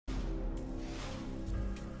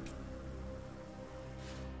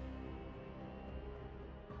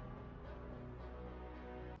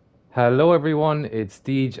Hello everyone, it's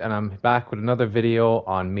Deej and I'm back with another video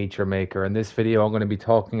on Meet Your Maker. In this video I'm going to be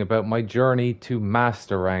talking about my journey to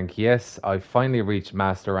Master Rank. Yes, I finally reached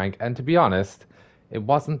Master Rank and to be honest, it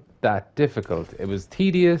wasn't that difficult. It was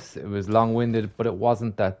tedious, it was long-winded, but it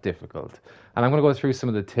wasn't that difficult. And I'm going to go through some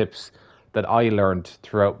of the tips that I learned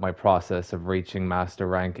throughout my process of reaching Master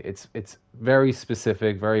Rank. It's very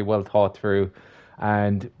specific, very well thought through,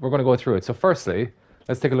 and we're going to go through it. So firstly,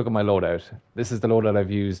 let's take a look at my loadout. This is the loadout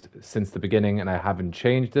I've used since the beginning and I haven't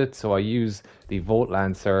changed it. So I use the Volt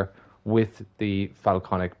Lancer with the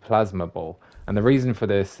Falconic Plasma Bow. And the reason for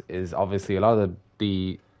this is obviously a lot of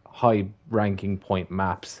the high ranking point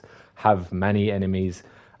maps have many enemies,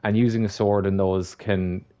 and using a sword in those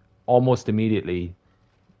can almost immediately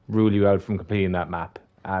rule you out from completing that map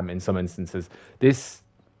in some instances. This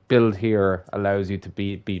build here allows you to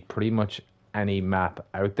beat pretty much any map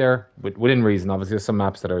out there within reason. Obviously, there's some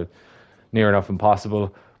maps that are near enough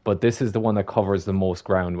impossible, but this is the one that covers the most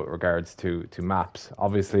ground with regards to maps.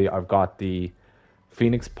 Obviously, I've got the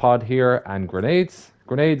Phoenix pod here and grenades.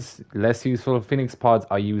 Grenades less useful. Phoenix pods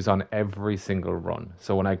I use on every single run.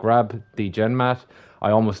 So when I grab the gen mat,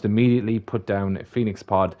 I almost immediately put down a Phoenix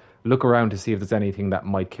pod, look around to see if there's anything that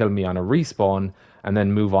might kill me on a respawn, and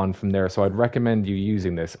then move on from there. So I'd recommend you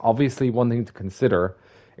using this. Obviously, one thing to consider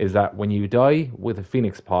is that when you die with a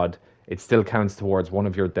Phoenix pod, it still counts towards one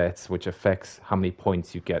of your deaths, which affects how many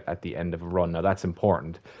points you get at the end of a run. Now, that's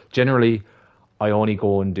important. Generally, I only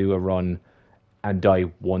go and do a run and die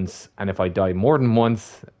once. And if I die more than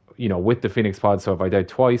once, with the Phoenix pod, so if I die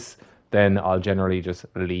twice, then I'll generally just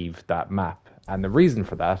leave that map. And the reason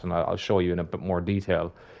for that, and I'll show you in a bit more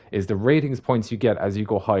detail, is the ratings points you get as you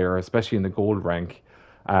go higher, especially in the gold rank.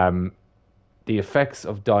 The effects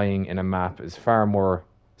of dying in a map is far more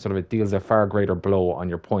sort of, it deals a far greater blow on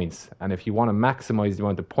your points. And if you want to maximize the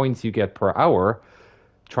amount of points you get per hour,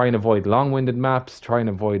 try and avoid long-winded maps, try and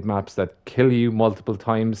avoid maps that kill you multiple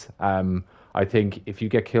times. I think if you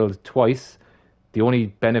get killed twice, the only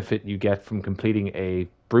benefit you get from completing a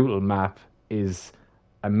brutal map is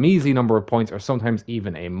a measly number of points, or sometimes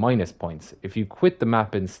even a minus points. If you quit the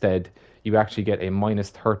map instead, you actually get a minus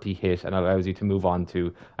 30 hit and allows you to move on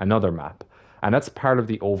to another map. And that's part of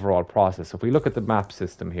the overall process. So if we look at the map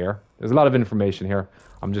system here, there's a lot of information here.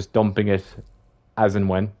 I'm just dumping it as and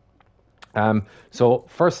when. So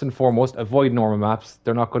first and foremost, avoid normal maps.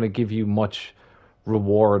 They're not going to give you much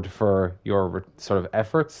reward for your sort of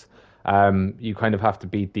efforts. You kind of have to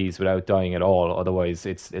beat these without dying at all. Otherwise,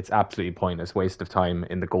 it's absolutely pointless, waste of time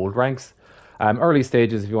in the gold ranks. Early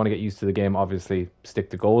stages, if you want to get used to the game, obviously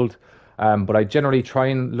stick to gold. But I generally try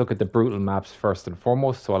and look at the brutal maps first and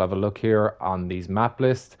foremost. So I'll have a look here on these map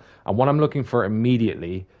lists. And what I'm looking for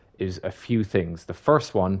immediately is a few things. The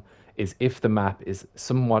first one is if the map is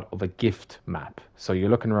somewhat of a gift map. So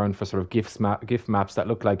you're looking around for sort of gift maps that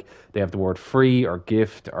look like they have the word free or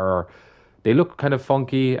gift, or they look kind of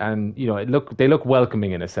funky and they look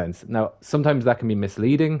welcoming in a sense. Now, sometimes that can be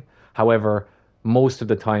misleading. However, most of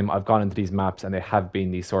the time I've gone into these maps and they have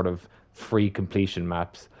been these sort of free completion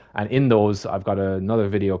maps. And in those, I've got another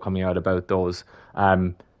video coming out about those.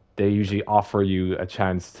 They usually offer you a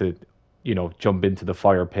chance to, jump into the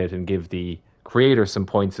fire pit and give the creator some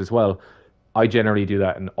points as well. I generally do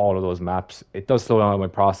that in all of those maps. It does slow down my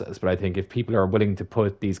process, but I think if people are willing to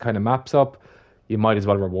put these kind of maps up, you might as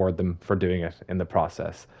well reward them for doing it in the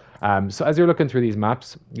process. So as you're looking through these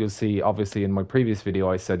maps, you'll see, obviously in my previous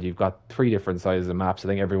video, I said you've got 3 different sizes of maps. I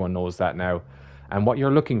think everyone knows that now. And what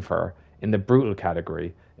you're looking for in the brutal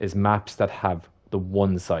category is maps that have the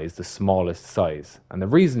one size, the smallest size. And the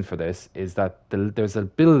reason for this is that there's a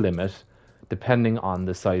build limit depending on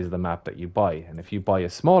the size of the map that you buy. And if you buy a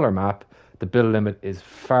smaller map, the build limit is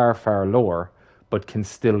far, far lower, but can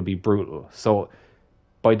still be brutal. So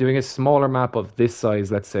by doing a smaller map of this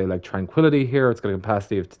size, let's say like Tranquility here, it's got a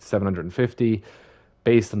capacity of 750.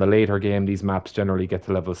 Based on the later game, these maps generally get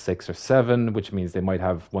to level 6 or 7, which means they might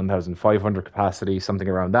have 1,500 capacity, something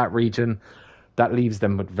around that region. That leaves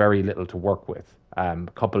them with very little to work with. A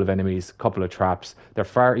couple of enemies, a couple of traps. They're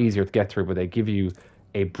far easier to get through, but they give you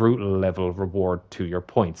a brutal level reward to your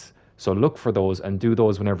points. So look for those and do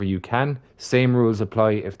those whenever you can. Same rules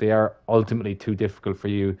apply. If they are ultimately too difficult for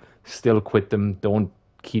you, still quit them. Don't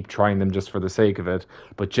keep trying them just for the sake of it.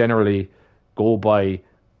 But generally, go by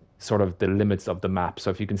sort of the limits of the map. So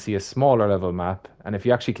if you can see a smaller level map, and if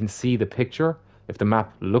you actually can see the picture, if the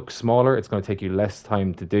map looks smaller, it's going to take you less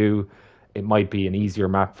time to do. It might be an easier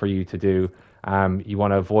map for you to do. You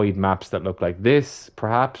want to avoid maps that look like this,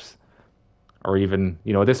 perhaps, or even,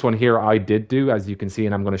 this one here I did do, as you can see,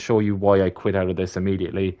 and I'm going to show you why I quit out of this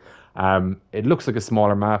immediately. It looks like a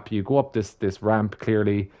smaller map. You go up this ramp,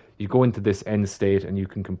 clearly, you go into this end state and you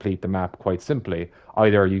can complete the map quite simply.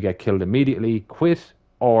 Either you get killed immediately, quit,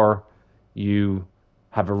 or you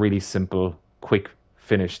have a really simple, quick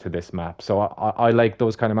finish to this map. So I like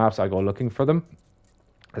those kind of maps. I go looking for them.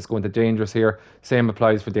 Let's go into dangerous here. Same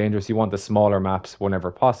applies for dangerous. You want the smaller maps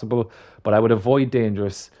whenever possible, but I would avoid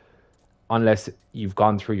dangerous unless you've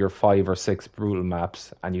gone through your 5 or 6 brutal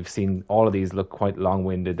maps and you've seen all of these look quite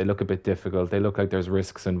long-winded. They look a bit difficult. They look like there's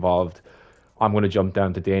risks involved. I'm going to jump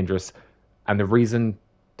down to dangerous. And the reason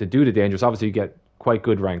to do the dangerous, obviously you get quite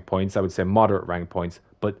good rank points. I would say moderate rank points.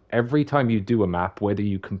 But every time you do a map, whether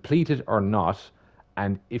you complete it or not,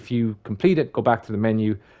 and if you complete it, go back to the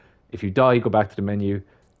menu. If you die, go back to the menu.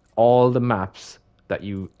 All the maps that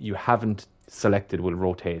you haven't selected will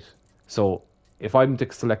rotate. So if I'm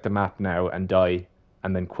to select a map now and die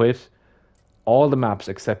and then quit, all the maps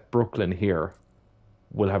except Brooklyn here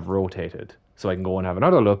will have rotated. So I can go and have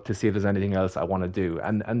another look to see if there's anything else I want to do.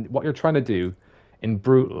 And what you're trying to do in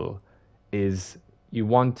brutal is you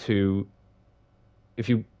want to, if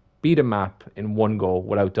you beat a map in one go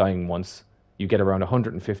without dying once, you get around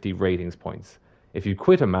 150 ratings points. If you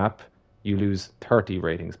quit a map, you lose 30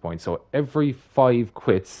 ratings points. So every 5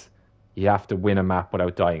 quits, you have to win a map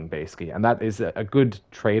without dying, basically. And that is a good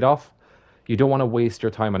trade-off. You don't want to waste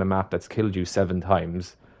your time on a map that's killed you 7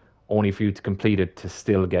 times, only for you to complete it to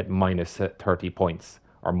still get minus 30 points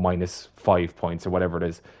or minus 5 points or whatever it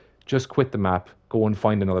is. Just quit the map, go and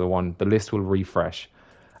find another one. The list will refresh.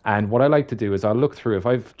 And what I like to do is I'll look through, if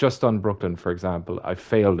I've just done Brooklyn, for example, I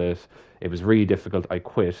failed it, it was really difficult, I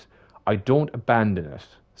quit. I don't abandon it.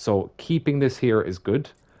 So keeping this here is good.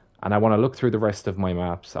 And I want to look through the rest of my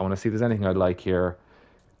maps. I want to see if there's anything I like here.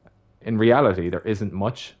 In reality, there isn't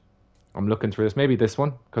much. I'm looking through this. Maybe this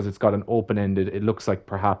one, because it's got an open-ended. It looks like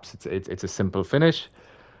perhaps it's a simple finish.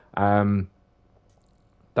 That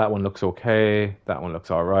one looks okay. That one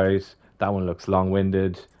looks all right. That one looks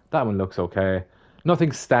long-winded. That one looks okay.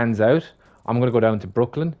 Nothing stands out. I'm going to go down to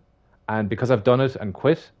Brooklyn. And because I've done it and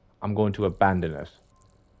quit, I'm going to abandon it.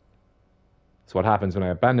 So what happens when I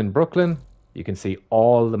abandon Brooklyn? You can see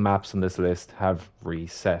all the maps on this list have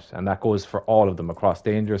reset. And that goes for all of them across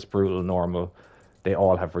dangerous, brutal, normal. They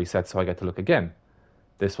all have reset, so I get to look again.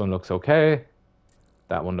 This one looks okay.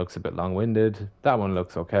 That one looks a bit long-winded. That one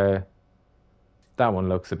looks okay. That one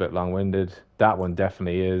looks a bit long-winded. That one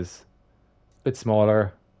definitely is. A bit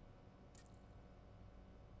smaller.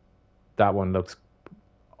 That one looks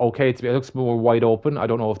okay. It looks more wide open. I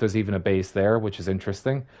don't know if there's even a base there, which is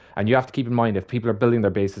interesting. And you have to keep in mind, if people are building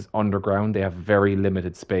their bases underground, they have very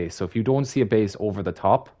limited space. So if you don't see a base over the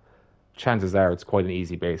top, chances are it's quite an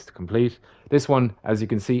easy base to complete. This one, as you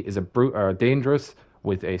can see, is a dangerous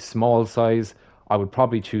with a small size. I would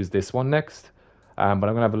probably choose this one next, but I'm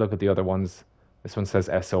going to have a look at the other ones. This one says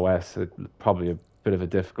SOS, probably a bit of a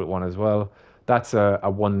difficult one as well. That's a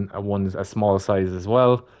small size as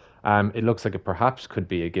well. It looks like it perhaps could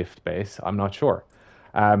be a gift base. I'm not sure.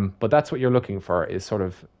 But that's what you're looking for, is sort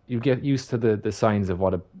of, you get used to the signs of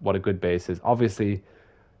what a good base is. Obviously,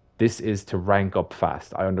 this is to rank up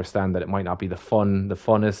fast. I understand that it might not be the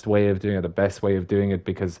funnest way of doing it, the best way of doing it,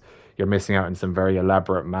 because you're missing out on some very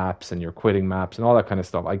elaborate maps and you're quitting maps and all that kind of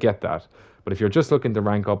stuff. I get that. But if you're just looking to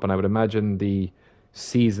rank up, and I would imagine the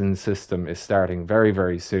season system is starting very,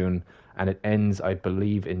 very soon, and it ends, I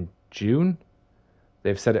believe, in June.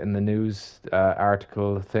 They've said it in the news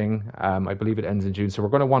article thing. I believe it ends in June. So we're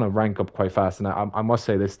going to want to rank up quite fast. And I must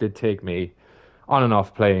say, this did take me on and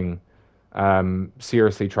off playing,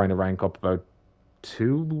 seriously trying to rank up about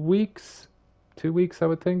 2 weeks. 2 weeks, I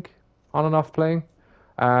would think, on and off playing.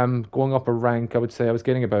 Going up a rank, I would say I was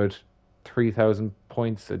getting about 3,000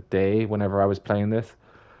 points a day whenever I was playing this.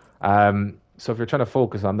 So if you're trying to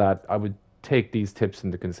focus on that, I would take these tips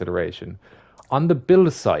into consideration. On the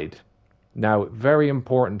build side, now, very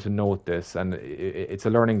important to note this, and it's a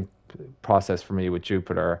learning process for me with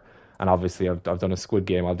Jupiter, and obviously I've done a Squid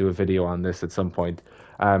Game. I'll do a video on this at some point.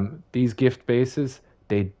 These gift bases,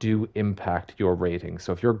 they do impact your rating.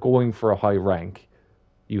 So if you're going for a high rank,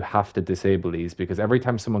 you have to disable these, because every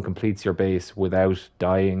time someone completes your base without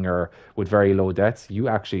dying or with very low deaths, you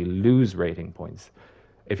actually lose rating points.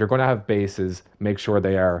 If you're going to have bases, make sure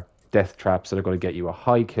they are death traps that are going to get you a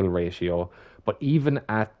high kill ratio. But even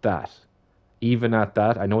at that,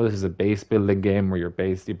 I know this is a base building game where you're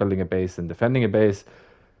building a base and defending a base.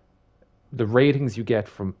 The ratings you get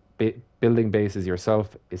from building bases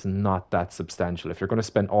yourself is not that substantial. If you're going to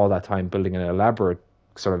spend all that time building an elaborate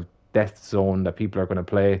sort of death zone that people are going to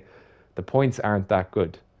play, the points aren't that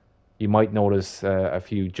good. You might notice a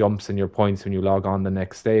few jumps in your points when you log on the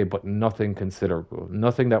next day, but nothing considerable.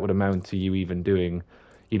 Nothing that would amount to you even doing,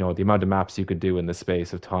 you know, the amount of maps you could do in the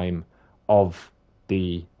space of time of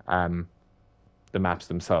the maps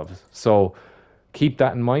themselves. So keep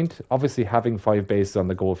that in mind. Obviously, having 5 bases on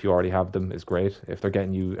the go if you already have them is great. If they're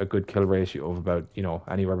getting you a good kill ratio of about, you know,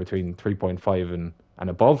 anywhere between 3.5 and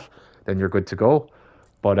above, then you're good to go.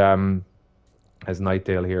 But as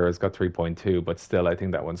Nightdale here has got 3.2, but still, I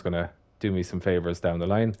think that one's going to do me some favors down the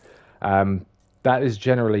line. That is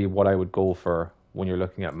generally what I would go for when you're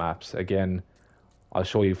looking at maps. Again, I'll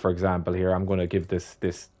show you, for example, here. I'm going to give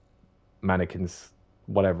this mannequin's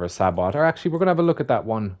whatever Sabot, or actually, we're going to have a look at that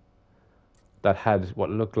one that had what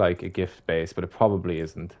looked like a gift base, but it probably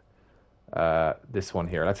isn't. This one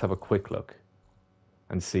here. Let's have a quick look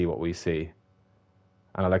and see what we see.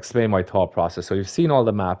 And I'll explain my thought process. So we've seen all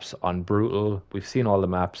the maps on Brutal. We've seen all the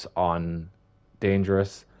maps on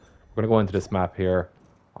Dangerous. We're going to go into this map here.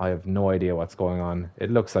 I have no idea what's going on.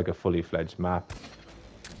 It looks like a fully fledged map.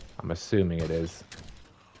 I'm assuming it is.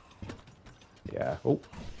 Yeah. Oh,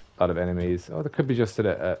 a lot of enemies. Oh, there could be just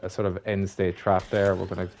a sort of end state trap there. We're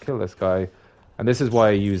going to kill this guy. And this is why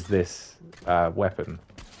I use this weapon.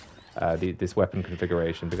 This weapon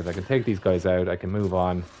configuration. Because I can take these guys out. I can move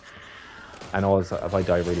on. And also, if I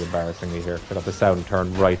die really embarrassingly here, I got the sound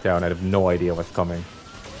turned right down. I have no idea what's coming.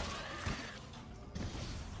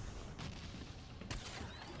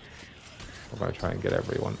 We're going to try and get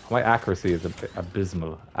everyone. My accuracy is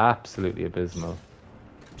abysmal. Absolutely abysmal.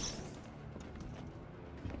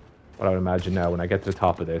 What I would imagine now, when I get to the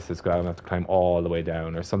top of this, is going to have to climb all the way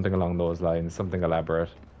down, or something along those lines, something elaborate,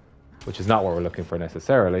 which is not what we're looking for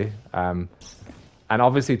necessarily. And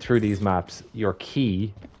obviously, through these maps, your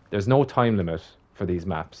key... There's no time limit for these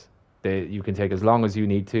maps. You can take as long as you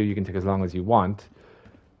need to. You can take as long as you want.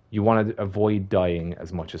 You want to avoid dying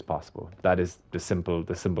as much as possible. That is the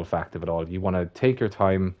simple fact of it all. You want to take your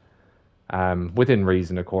time, within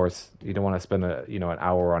reason, of course. You don't want to spend an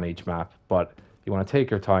hour on each map, but you want to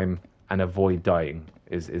take your time and avoid dying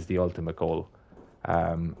is the ultimate goal.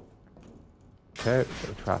 Okay, put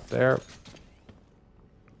a trap there.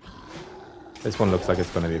 This one looks like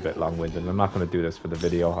it's going to be a bit long-winded. I'm not going to do this for the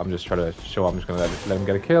video. I'm just trying to show. I'm just going to let him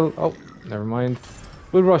get a kill. Oh, never mind.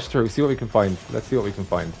 We'll rush through. See what we can find. Let's see what we can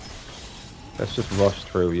find. Let's just rush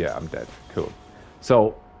through. Yeah, I'm dead. Cool.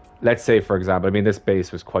 So, let's say, for example, I mean, this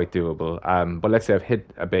base was quite doable. But let's say I've hit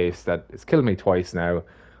a base that has killed me twice now.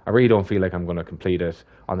 I really don't feel like I'm going to complete it.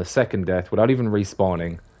 On the second death, without even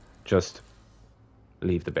respawning, just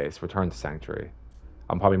leave the base. Return to Sanctuary.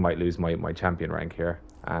 I probably might lose my champion rank here.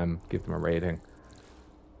 Give them a rating.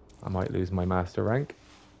 I might lose my master rank.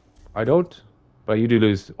 I don't, but you do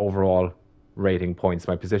lose overall rating points.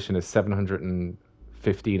 My position is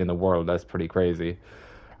 715 in the world. That's pretty crazy.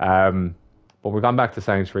 But we're gone back to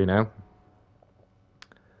Sanctuary now.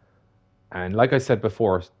 And like I said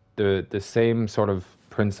before, the same sort of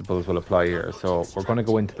principles will apply here. So we're going to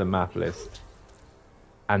go into the map list.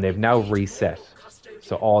 And they've now reset.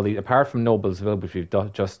 So all the, apart from Noblesville, which we've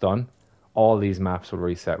just done, all these maps will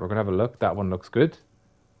reset. We're going to have a look. That one looks good.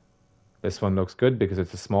 This one looks good because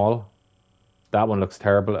it's a small. That one looks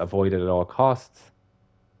terrible. Avoid it at all costs.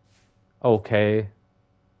 Okay.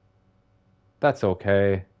 That's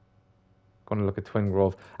okay. Going to look at Twin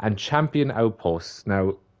Grove. And Champion Outposts.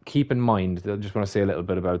 Now, keep in mind, I just want to say a little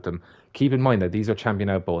bit about them. Keep in mind that these are Champion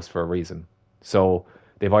Outposts for a reason. So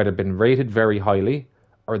they've either been rated very highly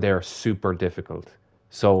or they're super difficult.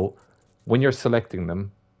 So when you're selecting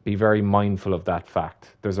them, be very mindful of that fact.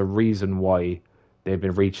 There's a reason why they've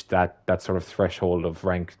been reached that sort of threshold of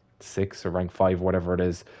rank 6 or rank 5, whatever it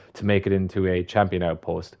is, to make it into a champion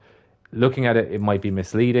outpost. Looking at it, it might be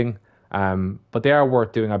misleading, but they are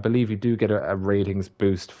worth doing. I believe you do get a ratings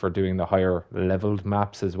boost for doing the higher leveled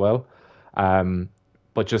maps as well.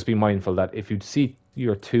 But just be mindful that if you see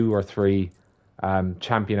your 2 or 3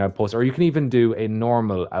 champion outposts, or you can even do a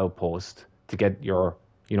normal outpost to get your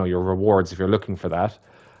rewards if you're looking for that.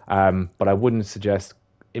 But I wouldn't suggest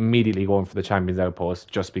immediately going for the Champions Outpost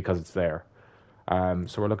just because it's there.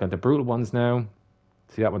 So we're looking at the brutal ones now.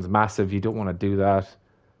 See, that one's massive. You don't want to do that.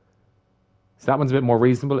 So that one's a bit more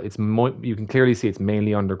reasonable. You can clearly see it's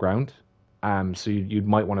mainly underground. So you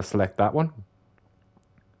might want to select that one.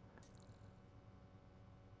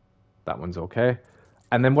 That one's okay.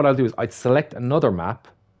 And then what I'll do is I'd select another map,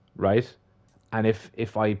 right? And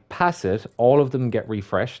if I pass it, all of them get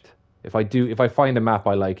refreshed. If I find a map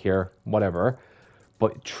I like here, whatever.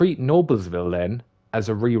 But treat Noblesville then as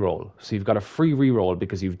a reroll. So you've got a free reroll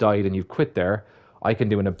because you've died and you've quit there. I can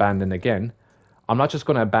do an abandon again. I'm not just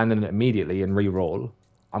going to abandon it immediately and reroll.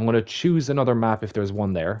 I'm going to choose another map if there's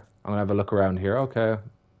one there. I'm going to have a look around here. Okay.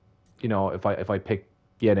 If I pick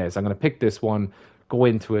Yenes, I'm going to pick this one, go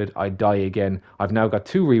into it, I die again. I've now got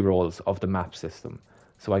 2 rerolls of the map system.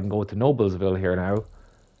 So I can go to Noblesville here now,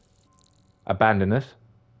 abandon it,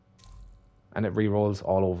 and it rerolls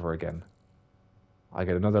all over again. I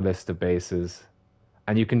get another list of bases,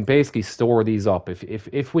 and you can basically store these up.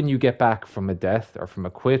 If when you get back from a death or from a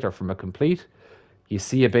quit or from a complete, you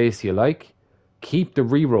see a base you like, keep the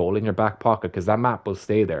reroll in your back pocket, because that map will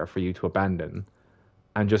stay there for you to abandon,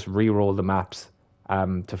 and just reroll the maps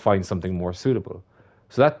to find something more suitable.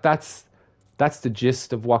 So that's the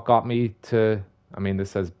gist of what got me to. I mean,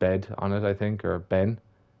 this says Bed on it, I think, or Ben,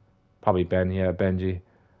 probably Ben. Yeah, Benji.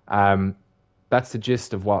 That's the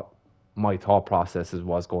gist of what my thought processes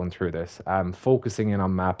was going through this. Focusing in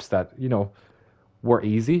on maps that, you know, were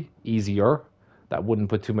easier, that wouldn't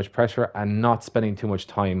put too much pressure, and not spending too much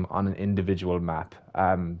time on an individual map.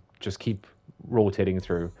 Just keep rotating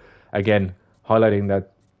through. Again, highlighting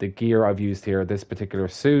that the gear I've used here, this particular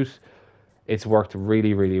suit, it's worked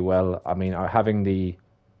really, really well. I mean, having the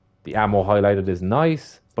ammo highlighted is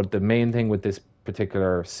nice, but the main thing with this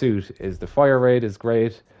particular suit is the fire rate is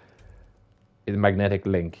great, the magnetic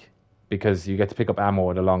link, because you get to pick up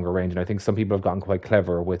ammo at a longer range. And I think some people have gotten quite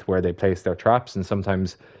clever with where they place their traps, and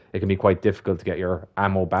sometimes it can be quite difficult to get your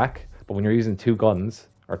ammo back. But when you're using 2 guns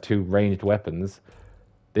or 2 ranged weapons,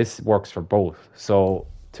 this works for both. So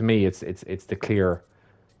to me, it's the clear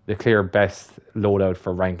best loadout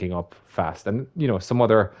for ranking up fast. And you know, some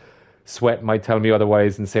other sweat might tell me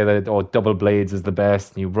otherwise and say that, oh, double blades is the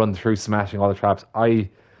best and you run through smashing all the traps. I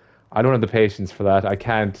don't have the patience for that. I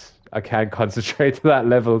can't concentrate to that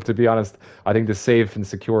level, to be honest. I think the safe and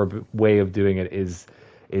secure way of doing it is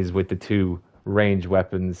with the 2 range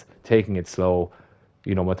weapons, taking it slow,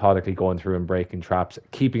 you know, methodically going through and breaking traps,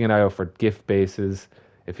 keeping an eye out for gift bases.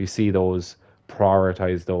 If you see those,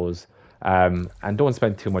 prioritize those, and don't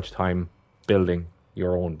spend too much time building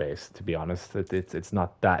your own base, to be honest. It's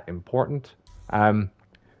not that important. But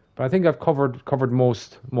I think I've covered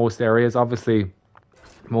most areas. Obviously,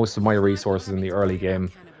 most of my resources in the early game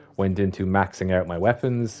went into maxing out my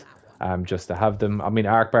weapons, just to have them. I mean,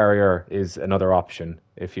 arc barrier is another option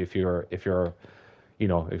if you're you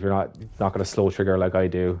know, if you're not going to slow trigger like I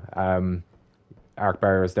do. Arc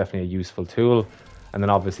barrier is definitely a useful tool, and then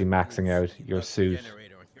obviously maxing out your suit.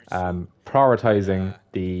 Prioritizing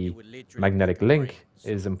the magnetic link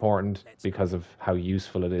is important because of how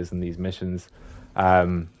useful it is in these missions.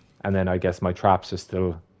 And then I guess my traps are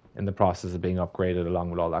still in the process of being upgraded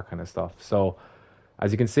along with all that kind of stuff. So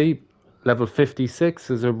as you can see, level 56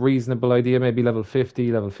 is a reasonable idea. Maybe level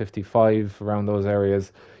 50, level 55, around those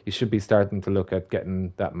areas. You should be starting to look at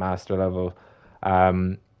getting that master level.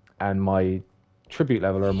 And my tribute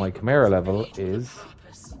level, or my Chimera level, is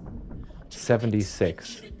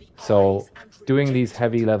 76. So doing these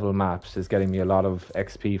heavy level maps is getting me a lot of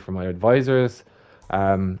XP for my advisors.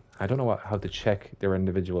 I don't know how to check their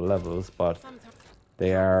individual levels, but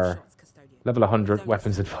they are level 100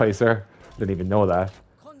 weapons advisor. Didn't even know that.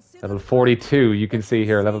 Level 42, you can see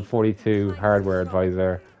here, level 42 hardware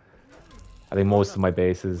advisor. I think most of my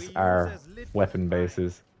bases are weapon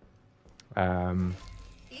bases. Level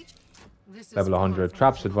 100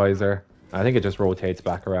 traps advisor. I think it just rotates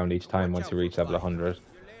back around each time once you reach level 100.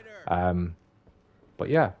 But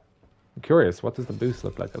yeah, I'm curious, what does the boost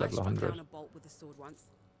look like at level 100? Oh,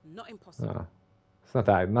 it's not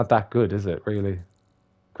that good, is it, really?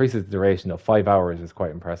 Increases the duration of 5 hours is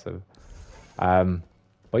quite impressive.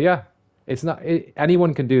 But yeah, it's not.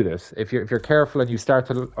 Anyone can do this if you're careful and you start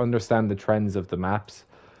to understand the trends of the maps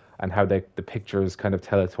and how the pictures kind of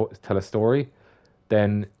tell a story.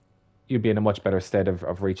 Then you'd be in a much better stead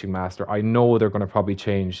of reaching master. I know they're going to probably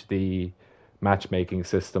change the matchmaking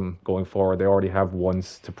system going forward. They already have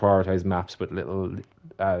once to prioritize maps with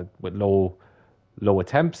low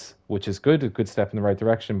attempts, which is good, a good step in the right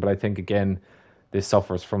direction. But I think again, this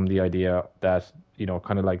suffers from the idea that, you know,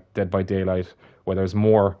 kind of like Dead by Daylight, where there's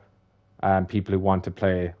more people who want to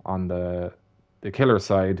play on the killer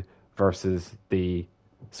side versus the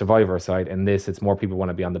survivor side. In this, it's more people want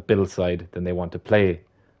to be on the build side than they want to play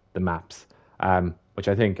the maps, which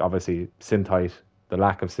I think obviously synth height, the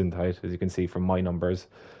lack of synth height, as you can see from my numbers,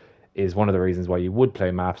 is one of the reasons why you would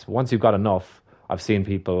play maps. But once you've got enough, I've seen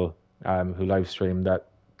people who live stream that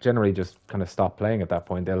generally just kind of stop playing at that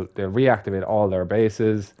point. They'll reactivate all their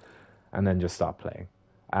bases and then just stop playing.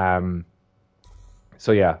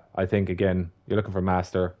 So yeah, I think again, you're looking for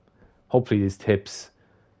master. Hopefully these tips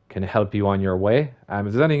can help you on your way. If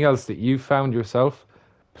there's anything else that you found yourself,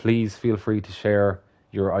 please feel free to share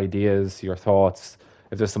your ideas, your thoughts.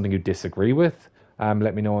 If there's something you disagree with,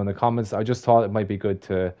 let me know in the comments. I just thought it might be good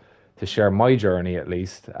to share my journey at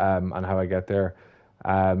least, on how I get there.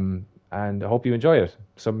 and I hope you enjoy it.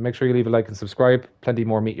 So make sure you leave a like and subscribe. Plenty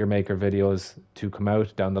more Meet Your Maker videos to come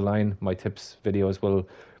out down the line. My tips videos will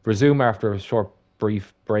resume after a short,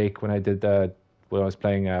 brief break when I was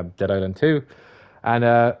playing Dead Island 2. And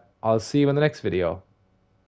I'll see you in the next video.